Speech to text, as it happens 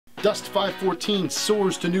Dust 514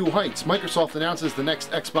 soars to new heights, Microsoft announces the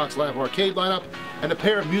next Xbox Live Arcade lineup, and a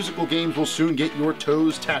pair of musical games will soon get your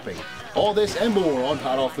toes tapping. All this and more on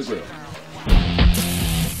Hot Off the Grill.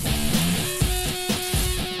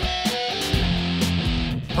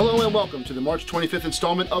 Hello and welcome to the March 25th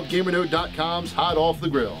installment of GamerNode.com's Hot Off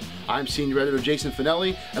the Grill. I'm Senior Editor Jason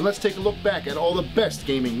Fanelli, and let's take a look back at all the best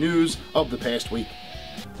gaming news of the past week.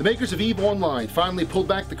 The makers of EVE Online finally pulled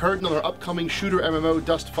back the curtain on their upcoming shooter MMO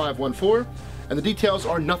Dust 514, and the details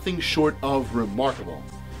are nothing short of remarkable.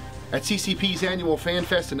 At CCP's annual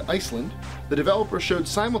FanFest in Iceland, the developer showed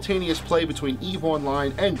simultaneous play between EVE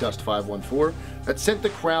Online and Dust 514 that sent the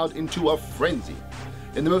crowd into a frenzy.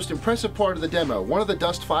 In the most impressive part of the demo, one of the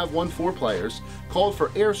Dust 514 players called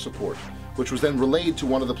for air support, which was then relayed to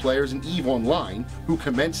one of the players in EVE Online, who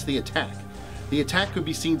commenced the attack. The attack could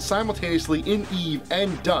be seen simultaneously in EVE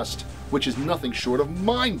and Dust, which is nothing short of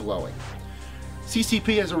mind-blowing.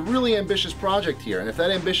 CCP has a really ambitious project here, and if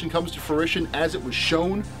that ambition comes to fruition as it was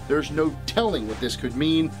shown, there's no telling what this could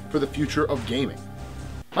mean for the future of gaming.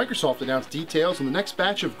 Microsoft announced details on the next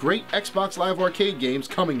batch of great Xbox Live Arcade games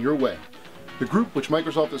coming your way. The group, which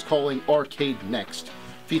Microsoft is calling Arcade Next,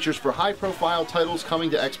 features for high-profile titles coming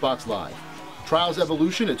to Xbox Live. Trials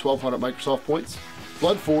Evolution at 1200 Microsoft points,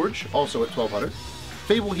 Bloodforge, also at 1200,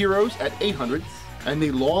 Fable Heroes at 800, and the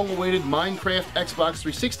long-awaited Minecraft Xbox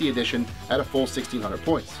 360 edition at a full 1600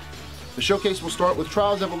 points. The showcase will start with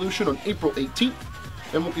Trials Evolution on April 18th,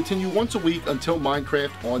 and will continue once a week until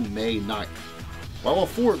Minecraft on May 9th. While all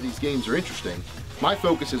four of these games are interesting, my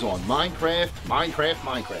focus is on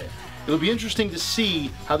Minecraft. It'll be interesting to see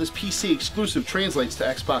how this PC exclusive translates to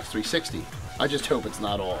Xbox 360. I just hope it's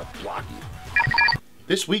not all blocky.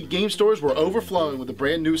 This week, game stores were overflowing with a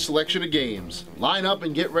brand new selection of games. Line up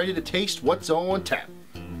and get ready to taste what's on tap.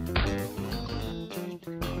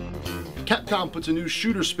 Capcom puts a new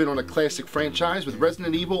shooter spin on a classic franchise with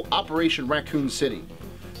Resident Evil Operation Raccoon City.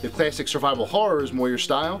 If classic survival horror is more your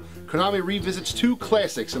style, Konami revisits two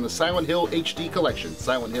classics in the Silent Hill HD collection,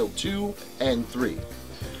 Silent Hill 2 and 3.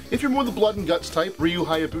 If you're more the blood and guts type, Ryu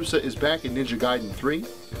Hayabusa is back in Ninja Gaiden 3.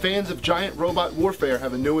 Fans of giant robot warfare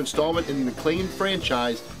have a new installment in the acclaimed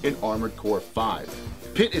franchise in Armored Core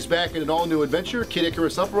 5. Pit is back in an all-new adventure, Kid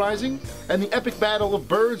Icarus Uprising, and the epic battle of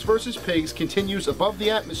birds versus pigs continues above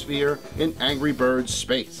the atmosphere in Angry Birds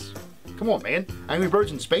Space. Come on, man, Angry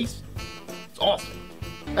Birds in space? It's awesome.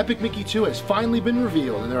 Epic Mickey 2 has finally been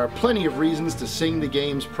revealed, and there are plenty of reasons to sing the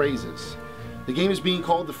game's praises. The game is being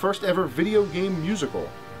called the first ever video game musical,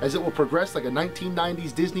 as it will progress like a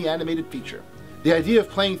 1990s Disney animated feature. The idea of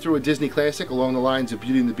playing through a Disney classic along the lines of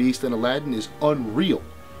Beauty and the Beast and Aladdin is unreal.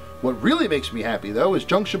 What really makes me happy, though, is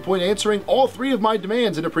Junction Point answering all three of my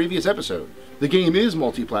demands in a previous episode. The game is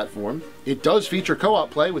multi-platform, it does feature co-op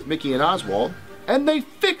play with Mickey and Oswald, and they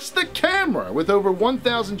fixed the camera with over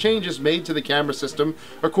 1,000 changes made to the camera system,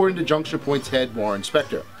 according to Junction Point's head Warren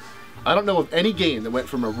Spector. I don't know of any game that went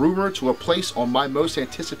from a rumor to a place on my most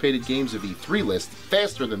anticipated games of E3 list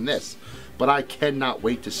faster than this, but I cannot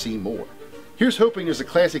wait to see more. Here's hoping there's a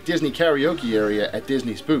classic Disney karaoke area at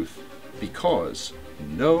Disney's booth, because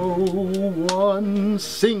no one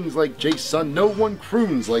sings like Jason, no one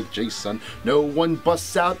croons like Jason, no one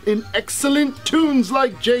busts out in excellent tunes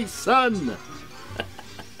like Jason!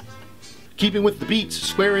 Keeping with the beats,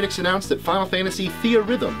 Square Enix announced that Final Fantasy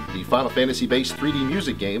Theorhythm, the Final Fantasy-based 3D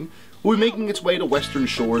music game, will be making its way to Western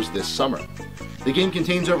shores this summer. The game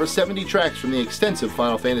contains over 70 tracks from the extensive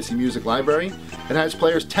Final Fantasy music library and has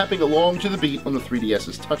players tapping along to the beat on the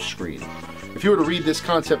 3DS's touchscreen. If you were to read this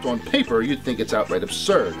concept on paper, you'd think it's outright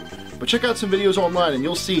absurd, but check out some videos online and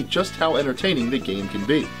you'll see just how entertaining the game can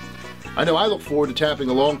be. I know I look forward to tapping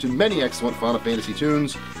along to many excellent Final Fantasy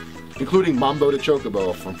tunes, including Mambo de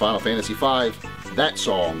Chocobo from Final Fantasy V. That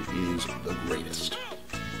song is the greatest.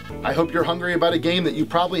 I hope you're hungry about a game that you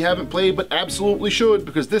probably haven't played but absolutely should,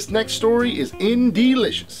 because this next story is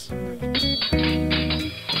in-delicious.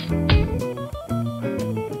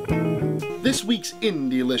 This week's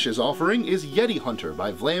in-delicious offering is Yeti Hunter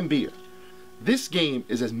by Vlambeer. This game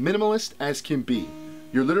is as minimalist as can be.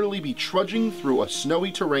 You'll literally be trudging through a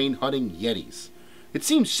snowy terrain hunting Yetis. It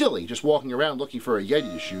seems silly just walking around looking for a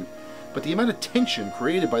Yeti to shoot, but the amount of tension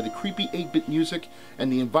created by the creepy 8-bit music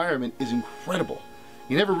and the environment is incredible.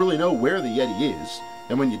 You never really know where the Yeti is,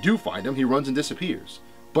 and when you do find him, he runs and disappears.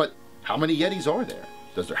 But how many Yetis are there?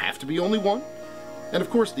 Does there have to be only one? And of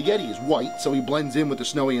course, the Yeti is white, so he blends in with the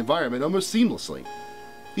snowy environment almost seamlessly.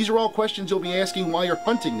 These are all questions you'll be asking while you're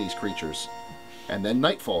hunting these creatures. And then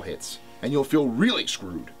nightfall hits, and you'll feel really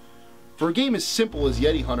screwed. For a game as simple as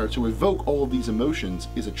Yeti Hunter to evoke all of these emotions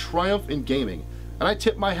is a triumph in gaming, and I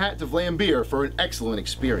tip my hat to Vlambeer for an excellent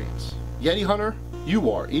experience. Yeti Hunter,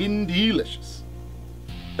 you are delicious.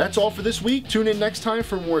 That's all for this week. Tune in next time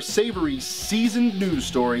for more savory, seasoned news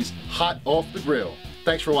stories hot off the grill.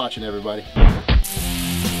 Thanks for watching, everybody.